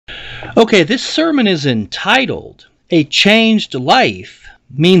Okay, this sermon is entitled, A Changed Life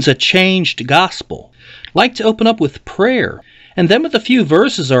Means a Changed Gospel. I'd like to open up with prayer, and then with a few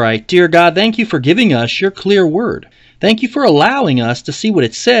verses, all right. Dear God, thank you for giving us your clear word. Thank you for allowing us to see what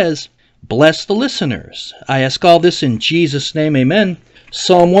it says. Bless the listeners. I ask all this in Jesus' name, amen.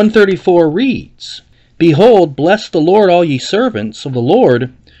 Psalm 134 reads, Behold, bless the Lord, all ye servants of the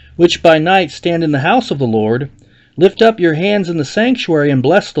Lord, which by night stand in the house of the Lord. Lift up your hands in the sanctuary and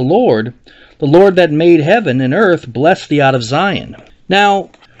bless the Lord that made heaven and earth, bless thee out of Zion. Now,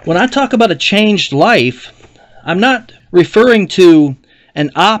 when I talk about a changed life, I'm not referring to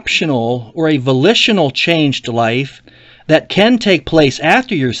an optional or a volitional changed life that can take place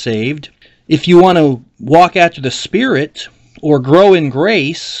after you're saved. If you want to walk after the Spirit or grow in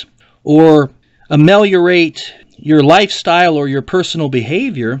grace or ameliorate your lifestyle or your personal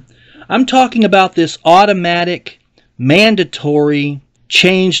behavior, I'm talking about this automatic, mandatory,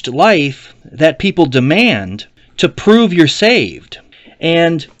 changed life that people demand to prove you're saved.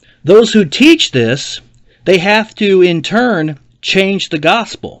 And those who teach this, they have to in turn change the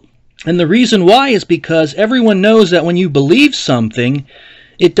gospel. And the reason why is because everyone knows that when you believe something,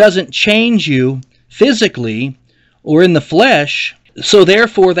 it doesn't change you physically or in the flesh. So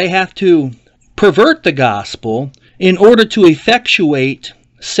therefore they have to pervert the gospel in order to effectuate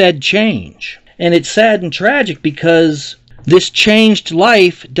said change. And it's sad and tragic because this changed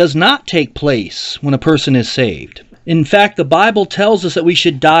life does not take place when a person is saved. In fact, the Bible tells us that we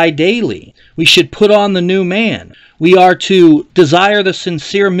should die daily. We should put on the new man. We are to desire the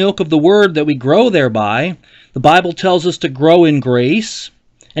sincere milk of the word that we grow thereby. The Bible tells us to grow in grace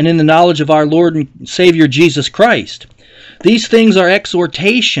and in the knowledge of our Lord and Savior Jesus Christ. These things are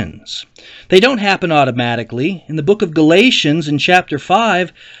exhortations. They don't happen automatically. In the book of Galatians, in chapter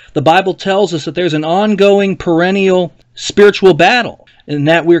 5, the Bible tells us that there's an ongoing, perennial spiritual battle, and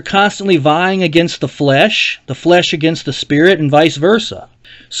that we're constantly vying against the flesh against the Spirit, and vice versa.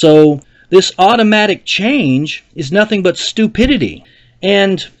 So this automatic change is nothing but stupidity.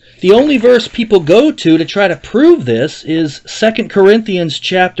 And the only verse people go to try to prove this is 2 Corinthians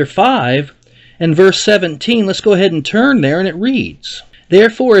chapter 5 and verse 17. Let's go ahead and turn there, and it reads,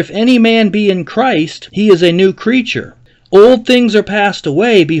 Therefore, if any man be in Christ, he is a new creature. Old things are passed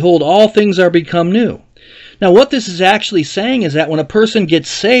away, behold, all things are become new. Now, what this is actually saying is that when a person gets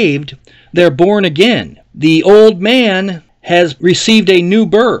saved, they're born again. The old man has received a new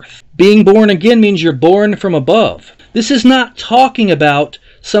birth. Being born again means you're born from above. This is not talking about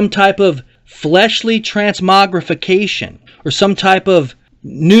some type of fleshly transmogrification or some type of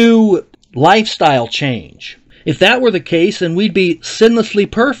new lifestyle change. If that were the case, then we'd be sinlessly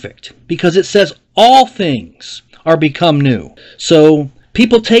perfect, because it says all things are become new. So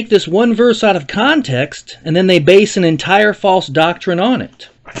people take this one verse out of context and then they base an entire false doctrine on it.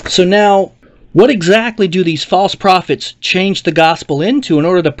 So now, what exactly do these false prophets change the gospel into in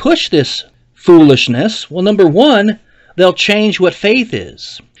order to push this foolishness? Well, number one, they'll change what faith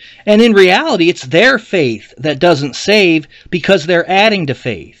is. And in reality, it's their faith that doesn't save because they're adding to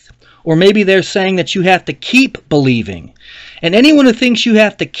faith. Or maybe they're saying that you have to keep believing. And anyone who thinks you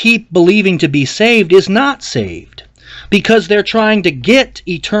have to keep believing to be saved is not saved, because they're trying to get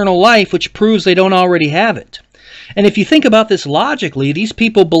eternal life, which proves they don't already have it. And if you think about this logically, these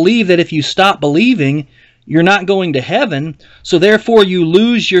people believe that if you stop believing, you're not going to heaven, so therefore you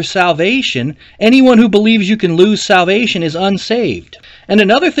lose your salvation. Anyone who believes you can lose salvation is unsaved. And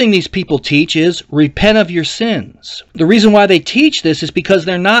another thing these people teach is repent of your sins. The reason why they teach this is because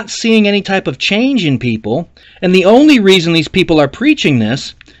they're not seeing any type of change in people. And the only reason these people are preaching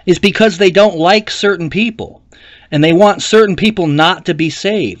this is because they don't like certain people. And they want certain people not to be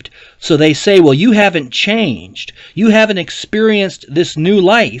saved. So they say, well, you haven't changed. You haven't experienced this new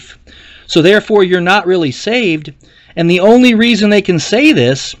life. So therefore you're not really saved. And the only reason they can say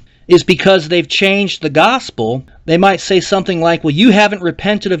this is because they've changed the gospel. They might say something like, well, you haven't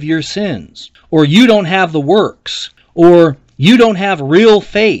repented of your sins, or you don't have the works, or you don't have real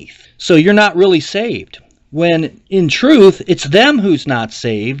faith, so you're not really saved. When in truth, it's them who's not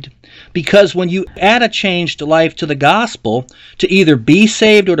saved, because when you add a changed life to the gospel to either be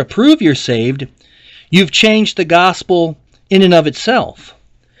saved or to prove you're saved, you've changed the gospel in and of itself.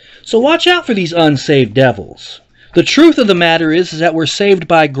 So watch out for these unsaved devils. The truth of the matter is that we're saved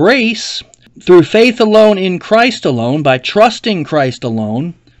by grace, through faith alone in Christ alone, by trusting Christ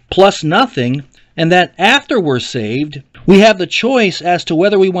alone, plus nothing, and that after we're saved, we have the choice as to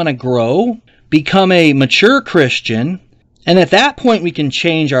whether we want to grow, become a mature Christian, and at that point we can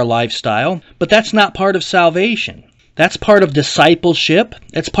change our lifestyle, but that's not part of salvation. That's part of discipleship,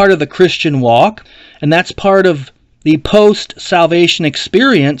 that's part of the Christian walk, and that's part of the post-salvation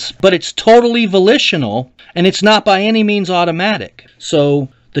experience, but it's totally volitional, and it's not by any means automatic. So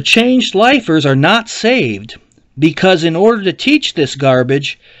the changed lifers are not saved because in order to teach this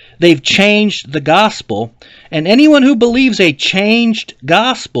garbage, they've changed the gospel, and anyone who believes a changed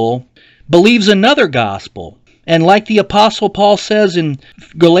gospel believes another gospel. And like the Apostle Paul says in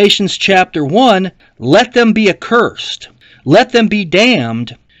Galatians chapter 1, let them be accursed. Let them be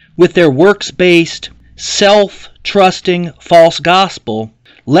damned with their works-based, self-trusting false gospel.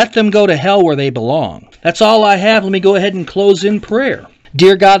 Let them go to hell where they belong. That's all I have. Let me go ahead and close in prayer.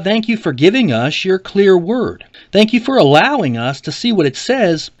 Dear God, thank you for giving us your clear word. Thank you for allowing us to see what it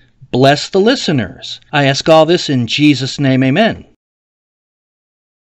says. Bless the listeners. I ask all this in Jesus' name, amen.